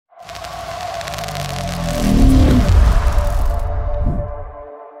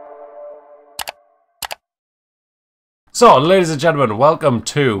So, ladies and gentlemen, welcome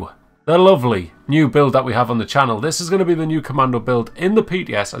to the lovely new build that we have on the channel. This is going to be the new commando build in the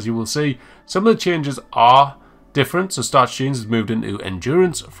PTS. As you will see, some of the changes are different. So Starch Genes has moved into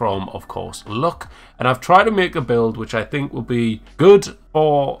Endurance from, of course, Luck. And I've tried to make a build which I think will be good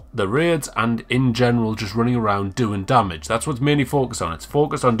for the raids and in general just running around doing damage. That's what's mainly focused on. It's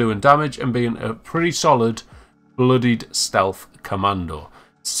focused on doing damage and being a pretty solid bloodied stealth commando.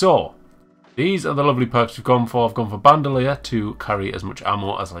 So these are the lovely perks we've gone for. I've gone for Bandolier to carry as much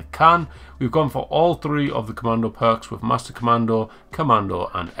ammo as I can. We've gone for all three of the commando perks with Master Commando,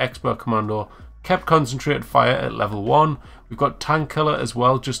 Commando and Expert Commando. Kept Concentrated Fire at level 1. We've got Tank Killer as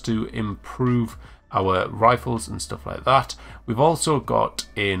well just to improve our rifles and stuff like that. We've also got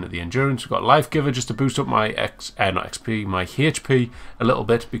in the Endurance, we've got Life Giver just to boost up my my HP a little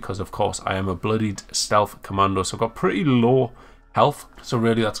bit because of course I am a bloodied stealth commando. So I've got pretty low health, so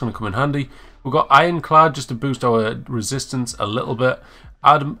really that's going to come in handy. We've got Ironclad just to boost our resistance a little bit.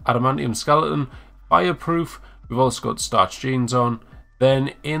 Adamantium Skeleton, Fireproof. We've also got Starch Genes on.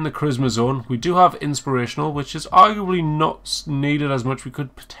 Then in the Charisma Zone, we do have Inspirational, which is arguably not needed as much. We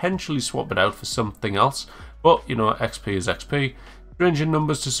could potentially swap it out for something else. But, you know, XP is XP. Strange in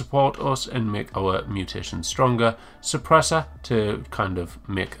Numbers to support us and make our mutations stronger. Suppressor to kind of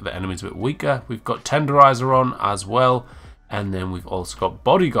make the enemies a bit weaker. We've got Tenderizer on as well. And then we've also got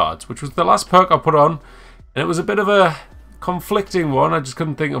Bodyguards, which was the last perk I put on. And it was a bit of a conflicting one. I just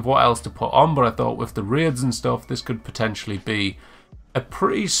couldn't think of what else to put on. But I thought with the raids and stuff, this could potentially be a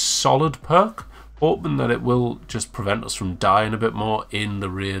pretty solid perk. Hoping that it will just prevent us from dying a bit more in the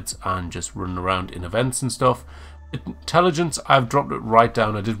raids and just running around in events and stuff. Intelligence, I've dropped it right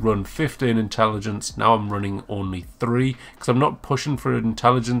down. I did run 15 intelligence. Now I'm running only 3 because I'm not pushing for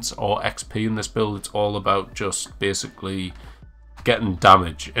intelligence or XP in this build. It's all about just basically getting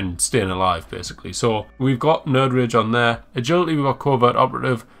damage and staying alive, basically. So we've got Nerd Rage on there. Agility, we've got Covert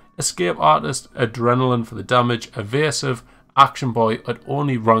Operative, Escape Artist, Adrenaline for the damage, Evasive, Action Boy at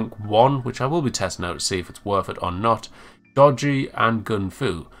only rank 1, which I will be testing out to see if it's worth it or not, Dodgy and Gun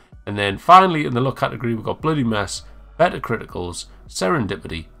Fu. And then finally in the Luck category we've got Bloody Mess, Better Criticals,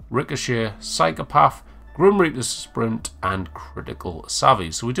 Serendipity, Ricochet, Psychopath, Grim Reaper's Sprint and Critical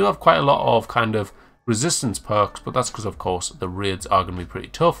Savvy. So we do have quite a lot of kind of resistance perks, but that's because of course the raids are going to be pretty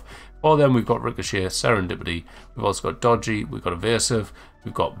tough. For them we've got Ricochet, Serendipity, we've also got Dodgy, we've got Evasive,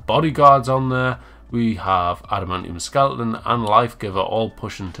 we've got Bodyguards on there. We have Adamantium Skeleton and Life Giver all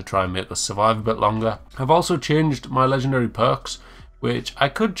pushing to try and make us survive a bit longer. I've also changed my legendary perks, which I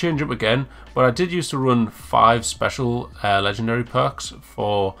could change up again, but I did used to run 5 special legendary perks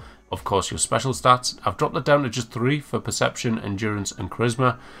for, of course, your special stats. I've dropped that down to just 3 for Perception, Endurance and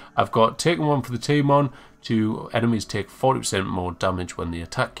Charisma. I've got Taken One for the team on to enemies take 40% more damage when they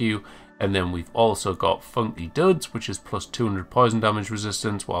attack you. And then we've also got Funky Duds, which is plus 200 poison damage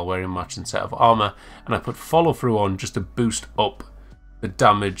resistance while wearing matching set of armor. And I put Follow Through on just to boost up the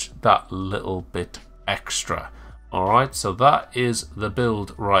damage that little bit extra. Alright, so that is the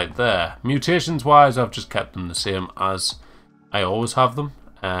build right there. Mutations wise, I've just kept them the same as I always have them.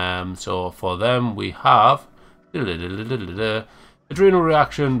 So for them, we have Adrenal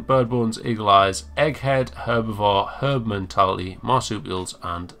Reaction, Bird Bones, Eagle Eyes, Egghead, Herbivore, Herb Mentality, Marsupials,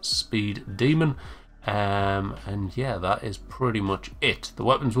 and Speed Demon. And yeah, that is pretty much it. The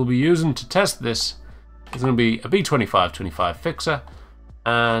weapons we'll be using to test this is going to be a B25-25 Fixer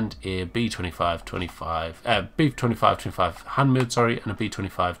and a B25-25 Handmade, and a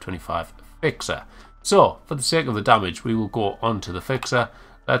B25-25 Fixer. So, for the sake of the damage, we will go on to the Fixer.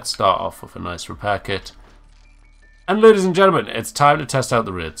 Let's start off with a nice repair kit. And ladies and gentlemen, it's time to test out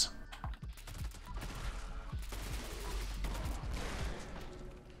the raids.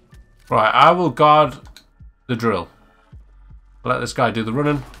 Right, I will guard the drill. Let this guy do the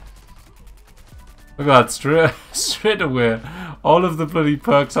running. Look at that, straight away. All of the bloody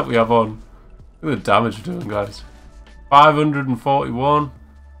perks that we have on. Look at the damage we're doing, guys. 541.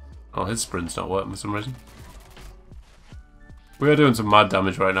 Oh, his sprint's not working for some reason. We are doing some mad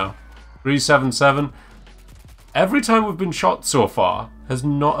damage right now. 377. Every time we've been shot so far has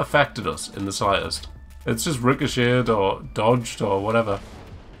not affected us in the slightest. It's just ricocheted or dodged or whatever.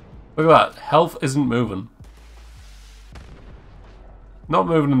 Look at that. Health isn't moving. Not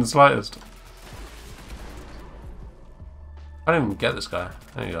moving in the slightest. I don't even get this guy.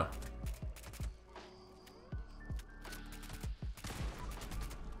 There you go.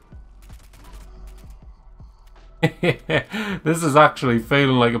 This is actually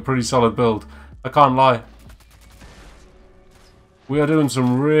feeling like a pretty solid build. I can't lie. We are doing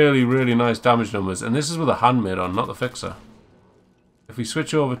some really, really nice damage numbers. And this is with a Handmade on, not the Fixer. If we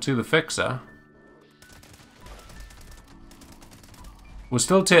switch over to the Fixer, We're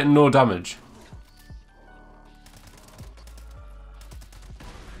still taking no damage.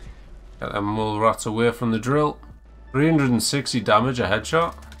 Get them mole rats away from the drill. 360 damage a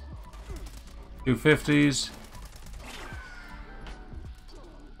headshot. 250s.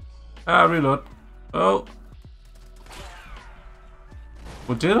 Ah, reload. Oh.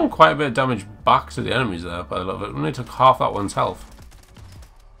 We're dealing quite a bit of damage back to the enemies there by the look of it. We only took half that one's health.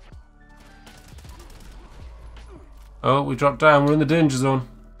 Oh, we dropped down. We're in the danger zone.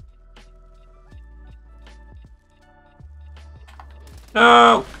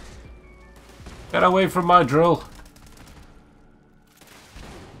 No! Get away from my drill.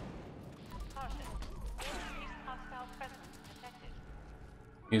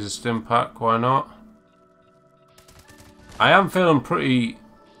 Use a stim pack, why not? I am feeling pretty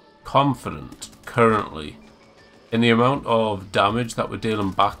confident currently in the amount of damage that we're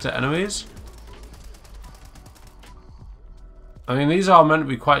dealing back to enemies. I mean, these are meant to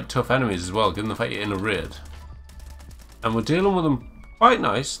be quite tough enemies as well, given the fact you're in a raid. And we're dealing with them quite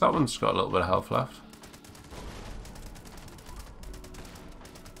nice. That one's got a little bit of health left.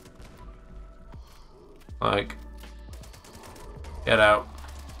 Like, get out.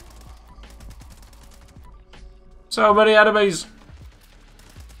 So many enemies!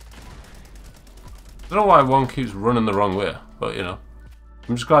 I don't know why one keeps running the wrong way, but you know.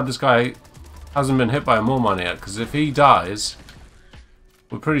 I'm just glad this guy hasn't been hit by a mole man yet, because if he dies,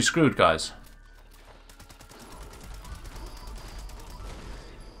 we're pretty screwed, guys.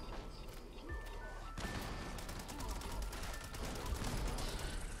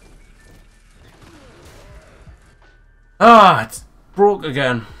 Ah, it's broke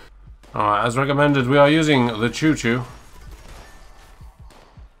again. Alright, as recommended, we are using the choo-choo.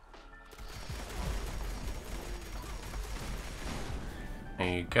 There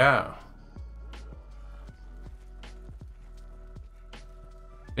you go.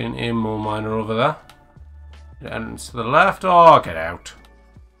 An aim mole miner over there. And to the left. Oh, get out.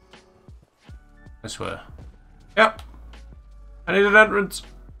 This way. Yep. I need an entrance.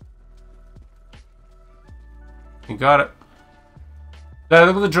 You got it. There,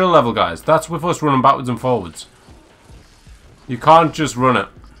 look at the drill level, guys. That's with us running backwards and forwards. You can't just run it.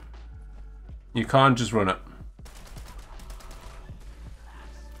 You can't just run it.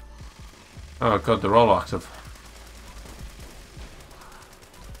 Oh god, they're all active.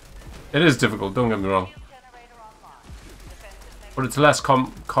 It is difficult, don't get me wrong. But it's less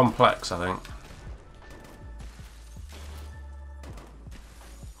complex, I think.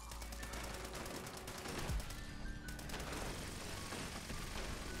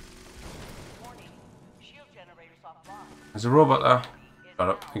 There's a robot there. Got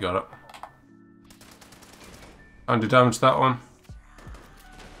it, you got it. Can't do damage to that one.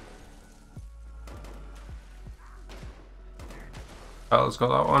 Battle's got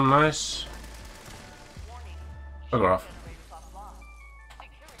that one, nice. Bugger off.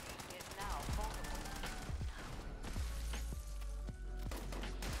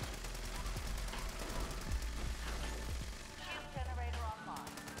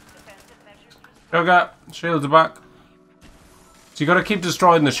 Okay, shields are back. So you got to keep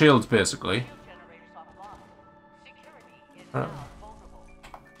destroying the shields, basically. Right.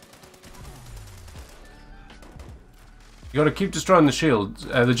 You got to keep destroying the shields,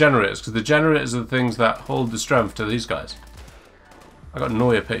 the generators, because the generators are the things that hold the strength to these guys. I got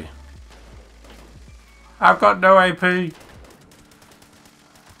no AP. I've got no AP.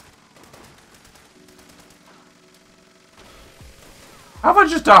 How have I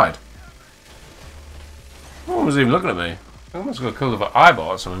just died? No one was even looking at me. I almost got killed with an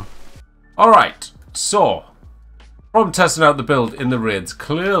eyeball or something. Alright, so from testing out the build in the raids,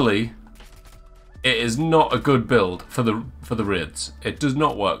 clearly it is not a good build for the raids. It does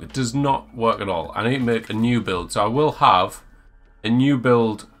not work. It does not work at all. I need to make a new build. So I will have a new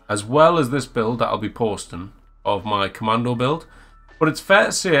build as well as this build that I'll be posting of my commando build. But it's fair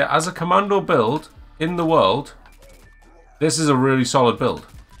to say, as a commando build in the world, this is a really solid build.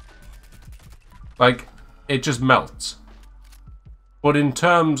 Like, it just melts. But in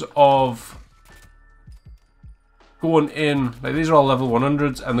terms of going in, like these are all level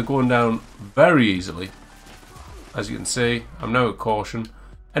 100s and they're going down very easily. As you can see, I'm now at caution.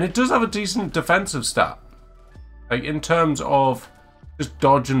 And it does have a decent defensive stat. Like in terms of just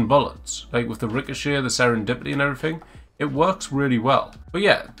dodging bullets. Like with the ricochet, the serendipity and everything. It works really well. But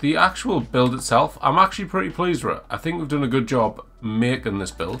yeah, the actual build itself, I'm actually pretty pleased with it. I think we've done a good job making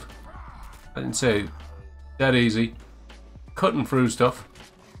this build. I didn't say dead easy. Cutting through stuff.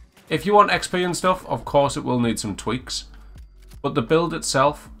 If you want XP and stuff, of course it will need some tweaks. But the build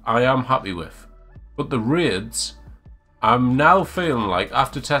itself, I am happy with. But the raids, I'm now feeling like,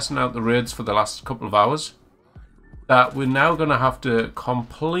 after testing out the raids for the last couple of hours, that we're now going to have to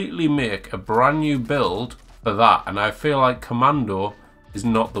completely make a brand new build for that. And I feel like Commando is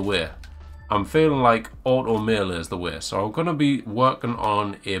not the way. I'm feeling like auto melee is the way. So I'm going to be working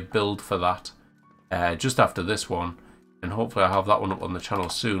on a build for that just after this one. And hopefully I'll have that one up on the channel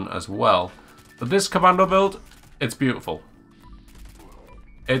soon as well. But this Commando build, it's beautiful.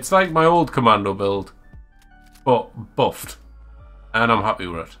 It's like my old Commando build, but buffed, and I'm happy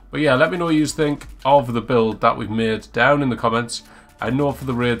with it. But yeah, let me know what you think of the build that we've made down in the comments. I know for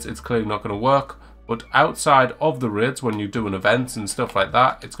the raids it's clearly not going to work, but outside of the raids, when you're doing events and stuff like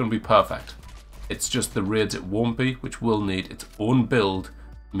that, it's going to be perfect. It's just the raids it won't be, which will need its own build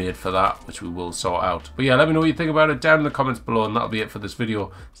made for that, which we will sort out. But yeah, let me know what you think about it down in the comments below, and that'll be it for this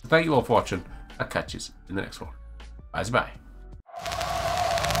video. So thank you all for watching. I'll catch you in the next one. Bye bye.